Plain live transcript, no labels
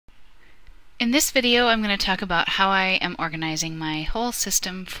In this video, I'm going to talk about how I am organizing my whole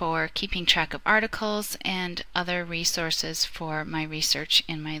system for keeping track of articles and other resources for my research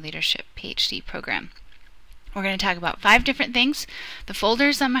in my Leadership PhD program. We're going to talk about 5 different things: the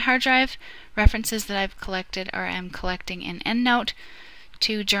folders on my hard drive, references that I've collected or am collecting in Endnote,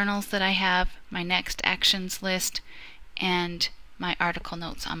 2 journals that I have, my next actions list, and my article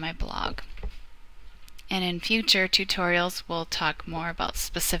notes on my blog. And in future tutorials, we'll talk more about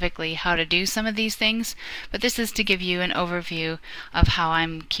specifically how to do some of these things, but this is to give you an overview of how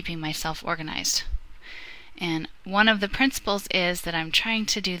I'm keeping myself organized. And one of the principles is that I'm trying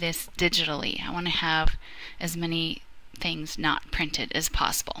to do this digitally. I want to have as many things not printed as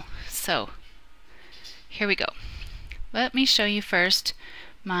possible. So here we go. Let me show you first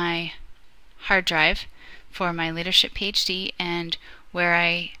my hard drive for my Leadership PhD and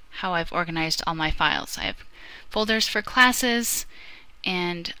how I've organized all my files. I have folders for classes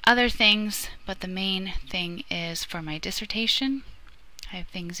and other things, but the main thing is for my dissertation. I have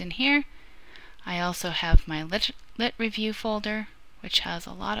things in here. I also have my lit review folder, which has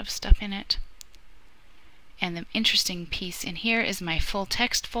a lot of stuff in it. And the interesting piece in here is my full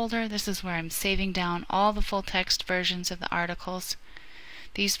text folder. This is where I'm saving down all the full text versions of the articles.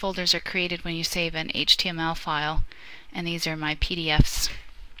 These folders are created when you save an HTML file, and these are my PDFs.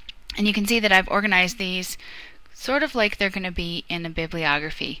 And you can see that I've organized these sort of like they're going to be in a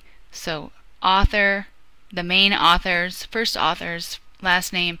bibliography. So author, the main authors, first authors,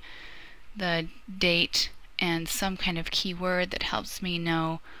 last name, the date, and some kind of keyword that helps me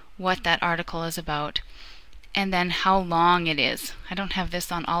know what that article is about, and then how long it is. I don't have this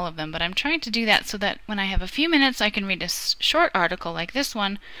on all of them, but I'm trying to do that so that when I have a few minutes I can read a short article like this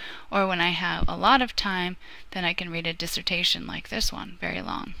one, or when I have a lot of time then I can read a dissertation like this one, very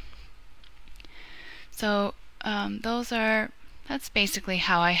long. So that's basically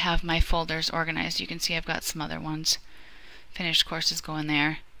how I have my folders organized. You can see I've got some other ones. Finished courses go in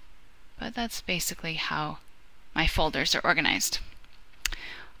there. But that's basically how my folders are organized.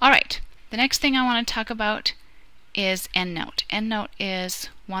 Alright, the next thing I want to talk about is Endnote. Endnote is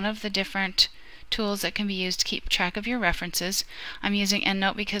one of the different tools that can be used to keep track of your references. I'm using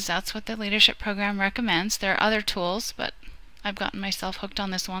Endnote because that's what the leadership program recommends. There are other tools, but I've gotten myself hooked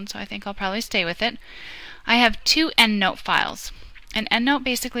on this one, so I think I'll probably stay with it. I have 2 Endnote files. And Endnote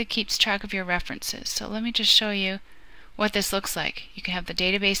basically keeps track of your references. So let me just show you what this looks like. You can have the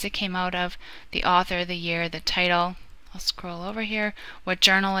database it came out of, the author, the year, the title. I'll scroll over here, what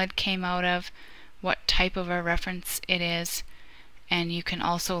journal it came out of, what type of a reference it is, and you can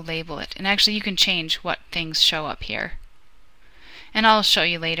also label it. And actually you can change what things show up here. And I'll show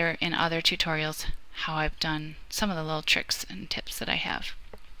you later in other tutorials how I've done some of the little tricks and tips that I have.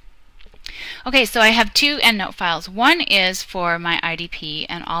 Okay, so I have 2 Endnote files. One is for my IDP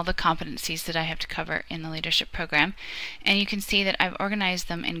and all the competencies that I have to cover in the leadership program, and you can see that I've organized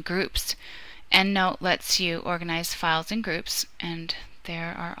them in groups. Endnote lets you organize files in groups, and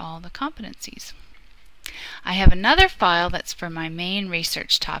there are all the competencies. I have another file that's for my main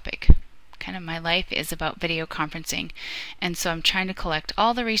research topic. Kind of my life is about video conferencing, and so I'm trying to collect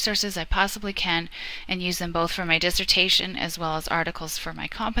all the resources I possibly can and use them both for my dissertation as well as articles for my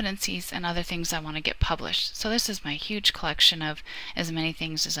competencies and other things I want to get published. So this is my huge collection of as many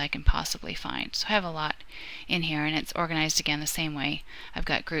things as I can possibly find. So I have a lot in here, and it's organized again the same way. I've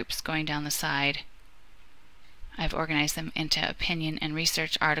got groups going down the side. I've organized them into opinion and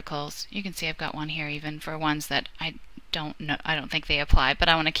research articles. You can see I've got one here even for ones that I don't think they apply, but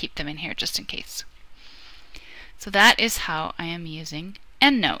I want to keep them in here just in case. So that is how I am using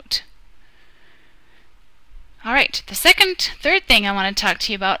Endnote. Alright, the third thing I want to talk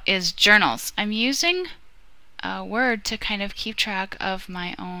to you about is journals. I'm using Word to kind of keep track of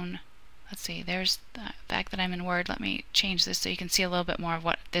my own. Let's see, there's the fact that I'm in Word. Let me change this so you can see a little bit more of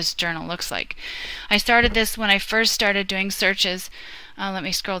what this journal looks like. I started this when I first started doing searches. Let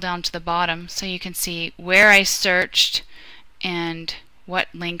me scroll down to the bottom so you can see where I searched and what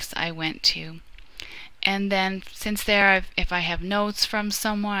links I went to. And then since there, if I have notes from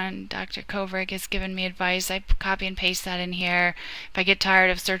someone, Dr. Kovrig has given me advice, I copy and paste that in here. If I get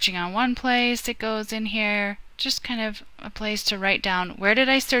tired of searching on one place, it goes in here. Just kind of a place to write down where did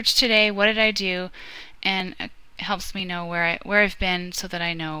I search today, what did I do, and it helps me know where I've been so that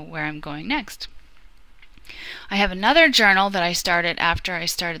I know where I'm going next. I have another journal that I started after I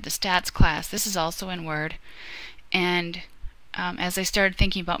started the stats class. This is also in Word, and as I started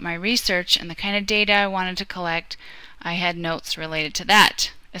thinking about my research and the kind of data I wanted to collect, I had notes related to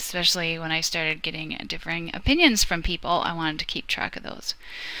that. Especially when I started getting differing opinions from people, I wanted to keep track of those.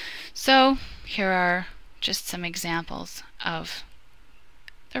 So here are just some examples of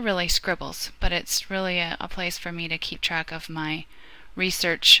They're really scribbles, but it's really a place for me to keep track of my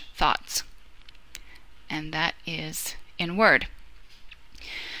research thoughts. And that is in Word.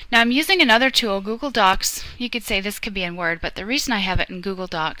 Now I'm using another tool, Google Docs. You could say this could be in Word, but the reason I have it in Google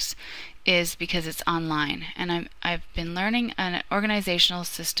Docs is because it's online. And I've been learning an organizational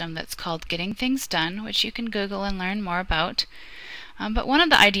system that's called Getting Things Done, which you can Google and learn more about. But one of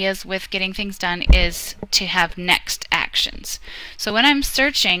the ideas with Getting Things Done is to have next actions. So when I'm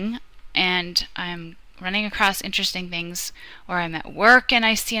searching and I'm running across interesting things, or I'm at work and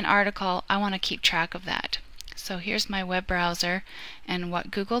I see an article, I want to keep track of that. So here's my web browser and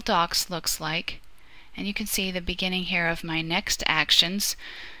what Google Docs looks like. And you can see the beginning here of my next actions.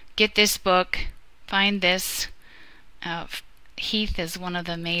 Get this book, find this. Heath is one of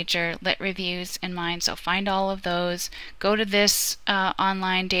the major lit reviews in mine, so find all of those. Go to this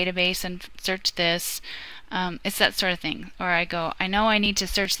online database and search this. It's that sort of thing. Or I go, I know I need to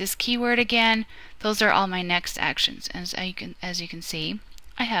search this keyword again. Those are all my next actions. As you can see,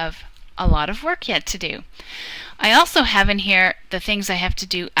 I have a lot of work yet to do. I also have in here the things I have to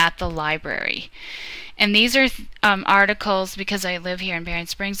do at the library. And these are articles, because I live here in Berrien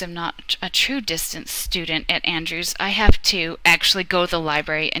Springs, I'm not a true distance student at Andrews. I have to actually go to the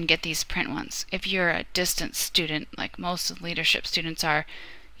library and get these print ones. If you're a distance student, like most of the leadership students are,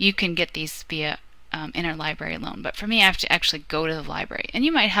 you can get these via interlibrary loan. But for me, I have to actually go to the library. And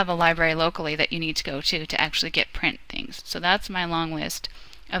you might have a library locally that you need to go to actually get print things. So that's my long list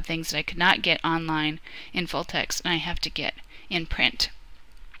of things that I could not get online in full text and I have to get in print.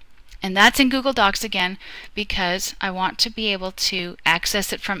 And that's in Google Docs again because I want to be able to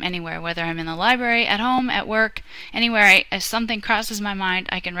access it from anywhere, whether I'm in the library, at home, at work, anywhere. If something crosses my mind,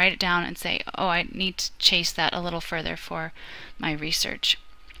 I can write it down and say, oh, I need to chase that a little further for my research.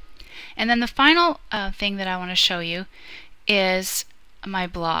 And then the final thing that I want to show you is my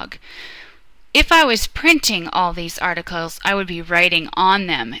blog. If I was printing all these articles, I would be writing on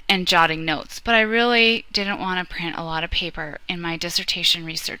them and jotting notes, but I really didn't want to print a lot of paper in my dissertation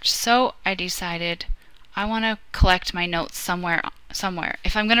research, so I decided I want to collect my notes somewhere.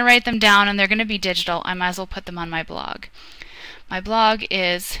 If I'm going to write them down and they're going to be digital, I might as well put them on my blog. My blog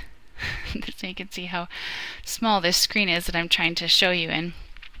is, so you can see how small this screen is that I'm trying to show you in.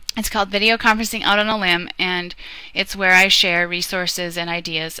 It's called Video Conferencing Out on a Limb, and it's where I share resources and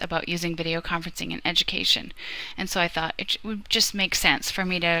ideas about using video conferencing in education. And so I thought it would just make sense for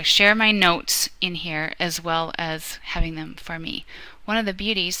me to share my notes in here as well as having them for me. One of the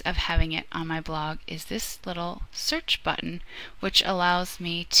beauties of having it on my blog is this little search button, which allows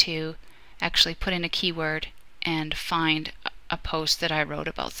me to actually put in a keyword and find a post that I wrote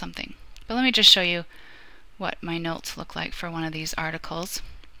about something. But let me just show you what my notes look like for one of these articles.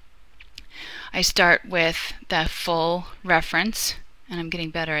 I start with the full reference, and I'm getting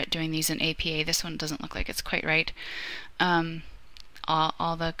better at doing these in APA. This one doesn't look like it's quite right.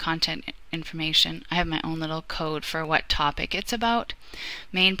 All the content information. I have my own little code for what topic it's about.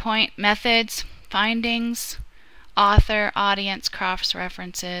 Main point, methods, findings, author, audience,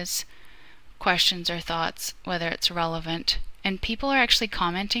 cross-references, questions or thoughts, whether it's relevant. And people are actually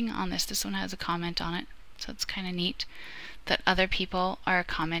commenting on this. This one has a comment on it, so it's kind of neat that other people are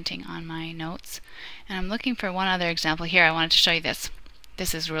commenting on my notes. And I'm looking for one other example here. I wanted to show you this.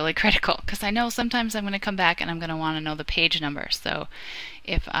 This is really critical because I know sometimes I'm going to come back and I'm going to want to know the page number. So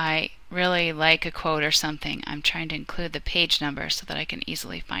if I really like a quote or something, I'm trying to include the page number so that I can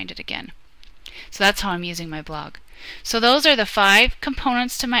easily find it again. So that's how I'm using my blog. So those are the 5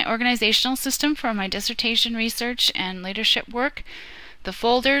 components to my organizational system for my dissertation research and leadership work. The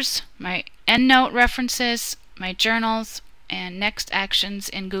folders, my EndNote references, my journals, and next actions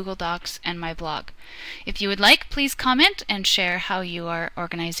in Google Docs, and my blog. If you would like, please comment and share how you are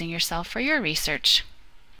organizing yourself for your research.